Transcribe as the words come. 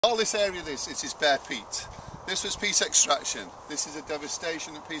All this area is bare peat. This was peat extraction. This is a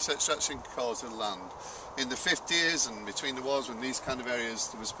devastation that peat extraction caused in land. In the 50s and between the wars, when these kind of areas,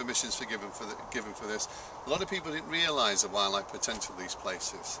 there was permissions given for this. A lot of people didn't realise the wildlife potential of these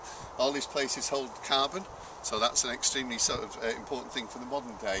places. All these places hold carbon, so that's an extremely important thing for the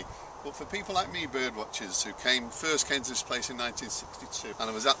modern day. But for people like me, birdwatchers, who first came to this place in 1962, and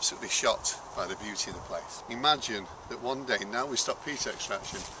I was absolutely shocked by the beauty of the place. Imagine that one day, now we stop peat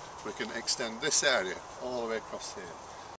extraction, we can extend this area all the way across here.